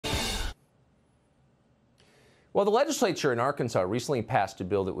Well, the legislature in Arkansas recently passed a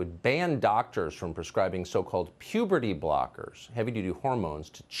bill that would ban doctors from prescribing so-called puberty blockers, heavy-duty hormones,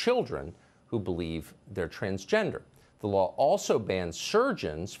 to children who believe they're transgender. The law also bans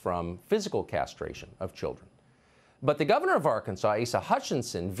surgeons from physical castration of children. But the governor of Arkansas, Asa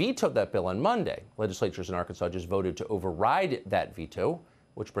Hutchinson, vetoed that bill on Monday. Legislatures in Arkansas just voted to override that veto,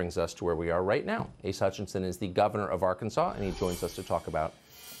 which brings us to where we are right now. Asa Hutchinson is the governor of Arkansas, and he joins us to talk about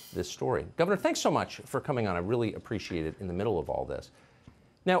this story. Governor, thanks so much for coming on. I really appreciate it in the middle of all this.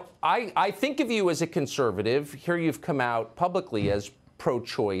 Now, I think of you as a conservative. Here you've come out publicly as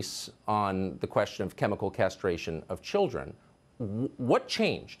pro-choice on the question of chemical castration of children. What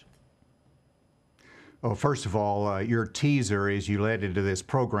changed? Well, first of all, your teaser as you led into this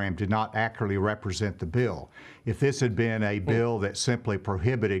program did not accurately represent the bill. If this had been a bill that simply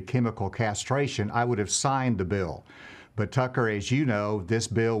prohibited chemical castration, I would have signed the bill. But Tucker, as you know, this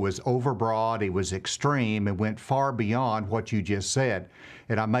bill was overbroad, it was extreme, and went far beyond what you just said.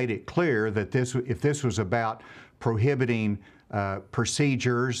 And I made it clear that if this was about prohibiting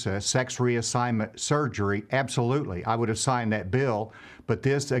procedures, sex reassignment surgery, absolutely, I would have signed that bill. But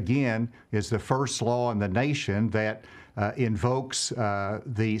this, again, is the first law in the nation that invokes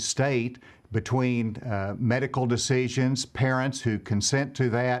the state between medical decisions, parents who consent to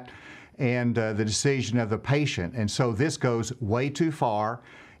that, and the decision of the patient. And so this goes way too far.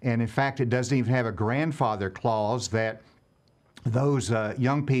 And in fact, it doesn't even have a grandfather clause that those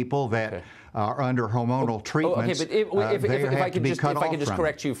young people that are under hormonal treatments, okay, but if I could just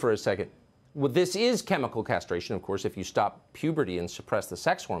correct you for a second. Well, this is chemical castration, of course. If you stop puberty and suppress the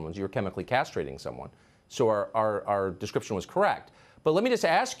sex hormones, you're chemically castrating someone. So our description was correct. But let me just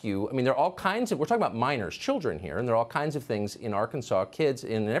ask you, I mean, there are all kinds of, we're talking about minors, children here, and there are all kinds of things in Arkansas kids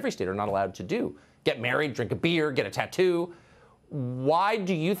in every state are not allowed to do. Get married, drink a beer, get a tattoo. Why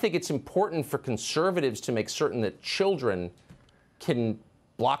do you think it's important for conservatives to make certain that children can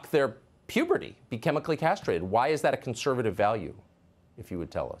block their puberty, be chemically castrated? Why is that a conservative value, if you would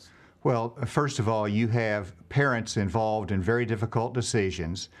tell us? Well, first of all, you have parents involved in very difficult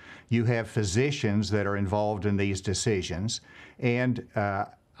decisions. You have physicians that are involved in these decisions. And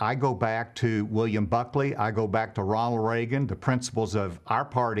I go back to William Buckley. I go back to Ronald Reagan, the principles of our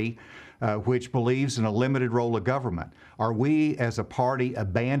party, which believes in a limited role of government. Are we as a party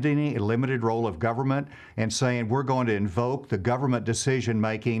abandoning a limited role of government and saying we're going to invoke the government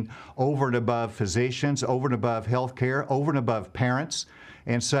decision-making over and above physicians, over and above health care, over and above parents,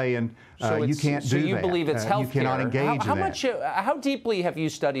 and saying you can't do that? So you believe it's health You cannot engage in that. How deeply have you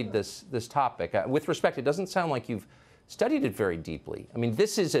studied this topic? With respect, it doesn't sound like you've studied it very deeply. I mean,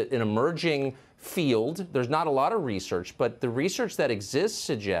 this is an emerging field. There's not a lot of research, but the research that exists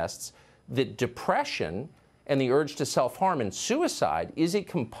suggests that depression and the urge to self-harm and suicide is a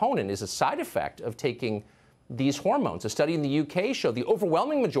component, is a side effect of taking these hormones. A study in the UK showed the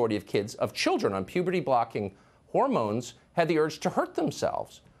overwhelming majority of children on puberty-blocking hormones had the urge to hurt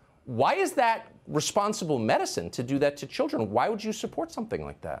themselves. Why is that responsible medicine to do that to children? Why would you support something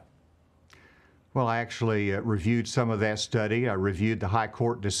like that? Well, I actually reviewed some of that study. I reviewed the high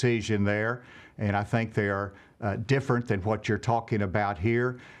court decision there, and I think they are different than what you're talking about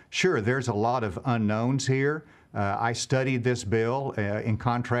here. Sure, there's a lot of unknowns here. I studied this bill in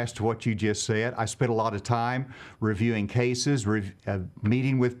contrast to what you just said. I spent a lot of time reviewing cases,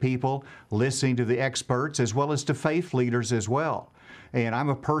 meeting with people, listening to the experts, as well as to faith leaders as well. And I'm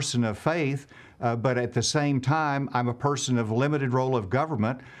a person of faith, but at the same time, I'm a person of limited role of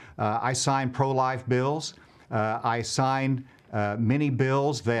government. I sign pro-life bills. I sign many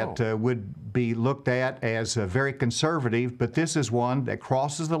bills that would be looked at as very conservative, but this is one that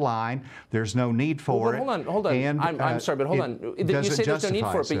crosses the line. There's no need for it. Hold on. And, I'm sorry, but hold on. You say there's no need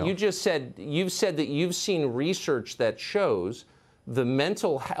for it, but you've said that you've seen research that shows the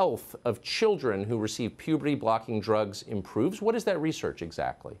mental health of children who receive puberty-blocking drugs improves. What is that research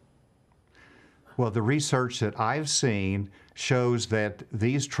exactly? Well, the research that I've seen shows that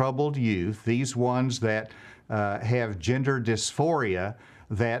these troubled youth, these ones that have gender dysphoria,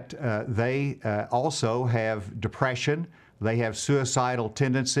 that they also have depression, they have suicidal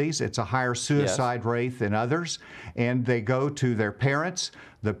tendencies. It's a higher suicide rate than others. And they go to their parents,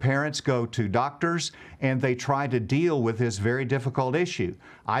 the parents go to doctors, and they try to deal with this very difficult issue.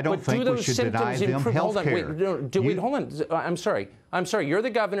 I don't think we should deny them health care. Hold on. I'm sorry. You're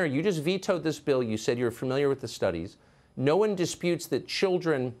the governor. You just vetoed this bill. You said you're familiar with the studies. No one disputes that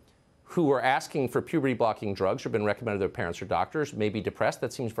children who are asking for puberty-blocking drugs or been recommended to their parents or doctors may be depressed.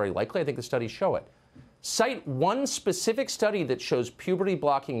 That seems very likely. I think the studies show it. Cite one specific study that shows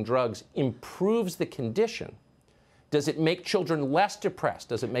puberty-blocking drugs improves the condition. Does it make children less depressed?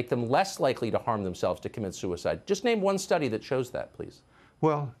 Does it make them less likely to harm themselves, to commit suicide? Just name one study that shows that, please.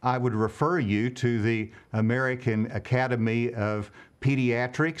 Well, I would refer you to the American Academy of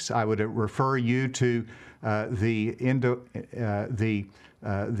Pediatrics. I would refer you to the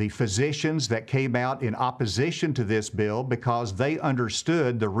physicians that came out in opposition to this bill because they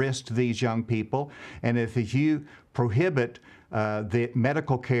understood the risk to these young people. And if you prohibit the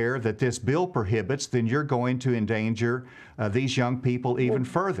medical care that this bill prohibits, then you're going to endanger these young people even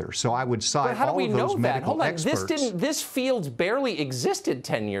further. So I would cite all of those medical experts. This field barely existed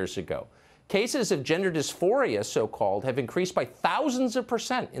 10 years ago. Cases of gender dysphoria, so-called, have increased by thousands of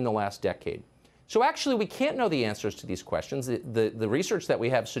 % in the last decade. So actually, we can't know the answers to these questions. The research that we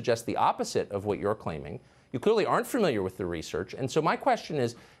have suggests the opposite of what you're claiming. You clearly aren't familiar with the research. And so my question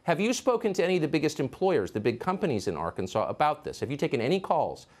is, have you spoken to any of the biggest employers, the big companies in Arkansas, about this? Have you taken any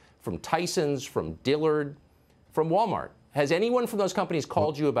calls from Tyson's, from Dillard, from Walmart? Has anyone from those companies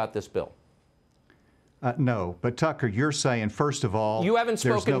called you about this bill? No, but Tucker, you're saying, first of all, you haven't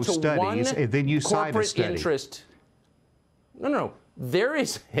spoken there's no to studies, one and then you cite a corporate study. Interest. No. There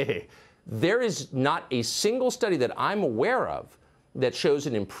is not a single study that I'm aware of that shows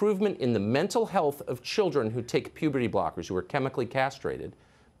an improvement in the mental health of children who take puberty blockers, who are chemically castrated,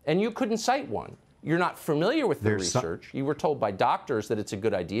 and you couldn't cite one. You're not familiar with the research. You were told by doctors that it's a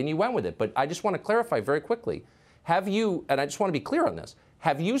good idea, and you went with it. But I just want to clarify very quickly. Have you, and I just want to be clear on this,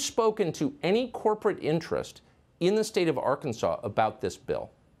 have you spoken to any corporate interest in the state of Arkansas about this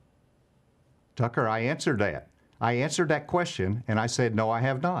bill? Tucker, I answered that. I answered that question, and I said, no, I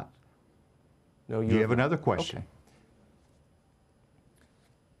have not. No, you have another question. Okay.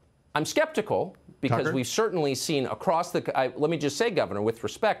 I'm skeptical because Tucker? we've certainly seen across the, let me just say, Governor, with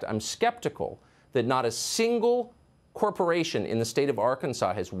respect, I'm skeptical that not a single corporation in the state of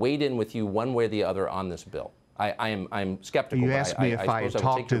Arkansas has weighed in with you one way or the other on this bill. I'm skeptical. You asked me if I had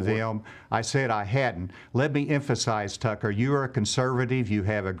talked to them. I said I hadn't. Let me emphasize, Tucker, you are a conservative. You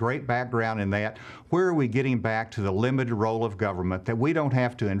have a great background in that. Where are we getting back to the limited role of government, that we don't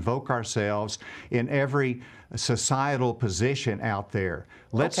have to invoke ourselves in every societal position out there?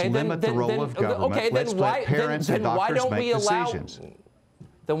 Let's limit the role of government. Let's let parents and doctors make decisions.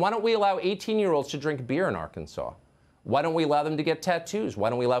 Then why don't we allow 18-year-olds to drink beer in Arkansas? Why don't we allow them to get tattoos? Why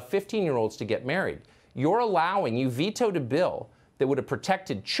don't we allow 15-year-olds to get married? You vetoed a bill that would have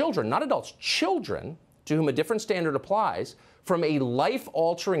protected children, not adults, children, to whom a different standard applies, from a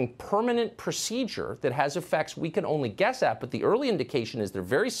life-altering permanent procedure that has effects we can only guess at, but the early indication is they're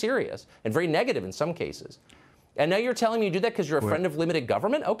very serious and very negative in some cases. And now you're telling me you do that because you're a friend of limited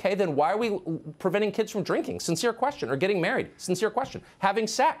government? Okay, then why are we preventing kids from drinking? Sincere question. Or getting married? Sincere question. Having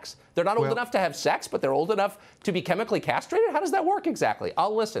sex. They're not old enough to have sex, but they're old enough to be chemically castrated? How does that work exactly?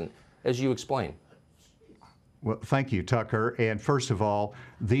 I'll listen as you explain. Well, thank you, Tucker. And first of all,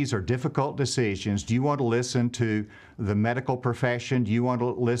 these are difficult decisions. Do you want to listen to the medical profession? Do you want to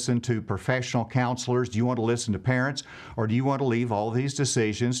listen to professional counselors? Do you want to listen to parents? Or do you want to leave all these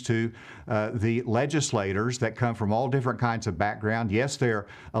decisions to the legislators that come from all different kinds of background? Yes, they're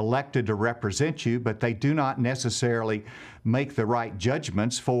elected to represent you, but they do not necessarily make the right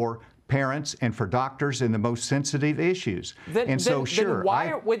judgments for parents and for doctors in the most sensitive issues. Why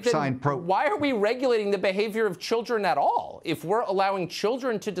are we regulating the behavior of children at all if we're allowing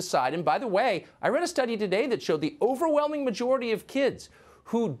children to decide? And by the way, I read a study today that showed the overwhelming majority of kids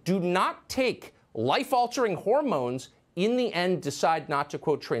who do not take life-altering hormones in the end decide not to,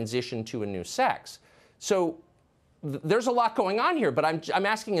 quote, transition to a new sex. So there's a lot going on here, but I'm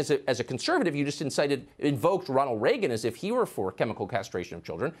asking as a conservative, you just invoked Ronald Reagan as if he were for chemical castration of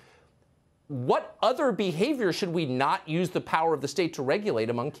children. What other behavior should we not use the power of the state to regulate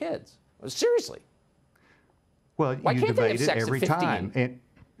among kids? Seriously. Well, you debate it every time. And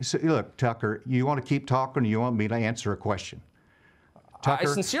so, look, Tucker, you want to keep talking, or you want me to answer a question? Tucker,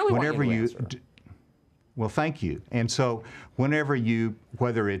 I sincerely want you to answer. Well, thank you. And so whenever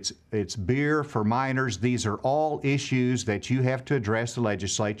whether it's beer for minors, these are all issues that you have to address the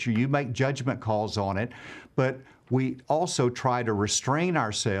legislature. You make judgment calls on it, but we also try to restrain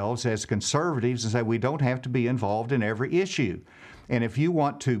ourselves as conservatives and say we don't have to be involved in every issue. And if you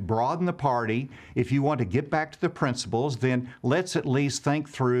want to broaden the party, if you want to get back to the principles, then let's at least think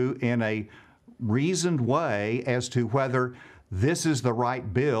through in a reasoned way as to whether this is the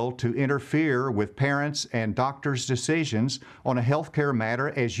right bill to interfere with parents' and doctors' decisions on a health care matter,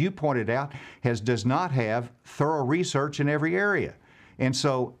 as you pointed out, does not have thorough research in every area. And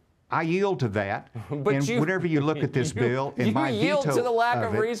so I yield to that. But whenever you look at this bill, in my veto you yield to the lack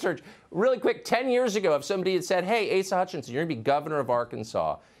of research. Really quick, 10 years ago, if somebody had said, hey, Asa Hutchinson, you're going to be governor of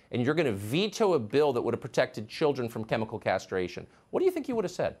Arkansas, and you're going to veto a bill that would have protected children from chemical castration, what do you think you would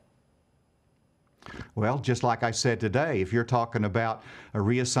have said? Well, just like I said today, if you're talking about a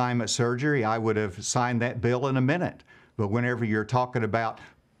reassignment surgery, I would have signed that bill in a minute. But whenever you're talking about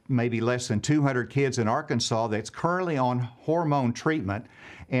maybe less than 200 kids in Arkansas that's currently on hormone treatment,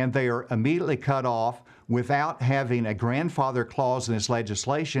 and they are immediately cut off without having a grandfather clause in this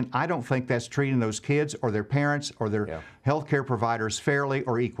legislation, I don't think that's treating those kids or their parents or their health care providers fairly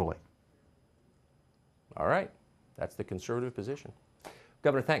or equally. All right. That's the conservative position.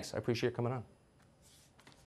 Governor, thanks. I appreciate you coming on.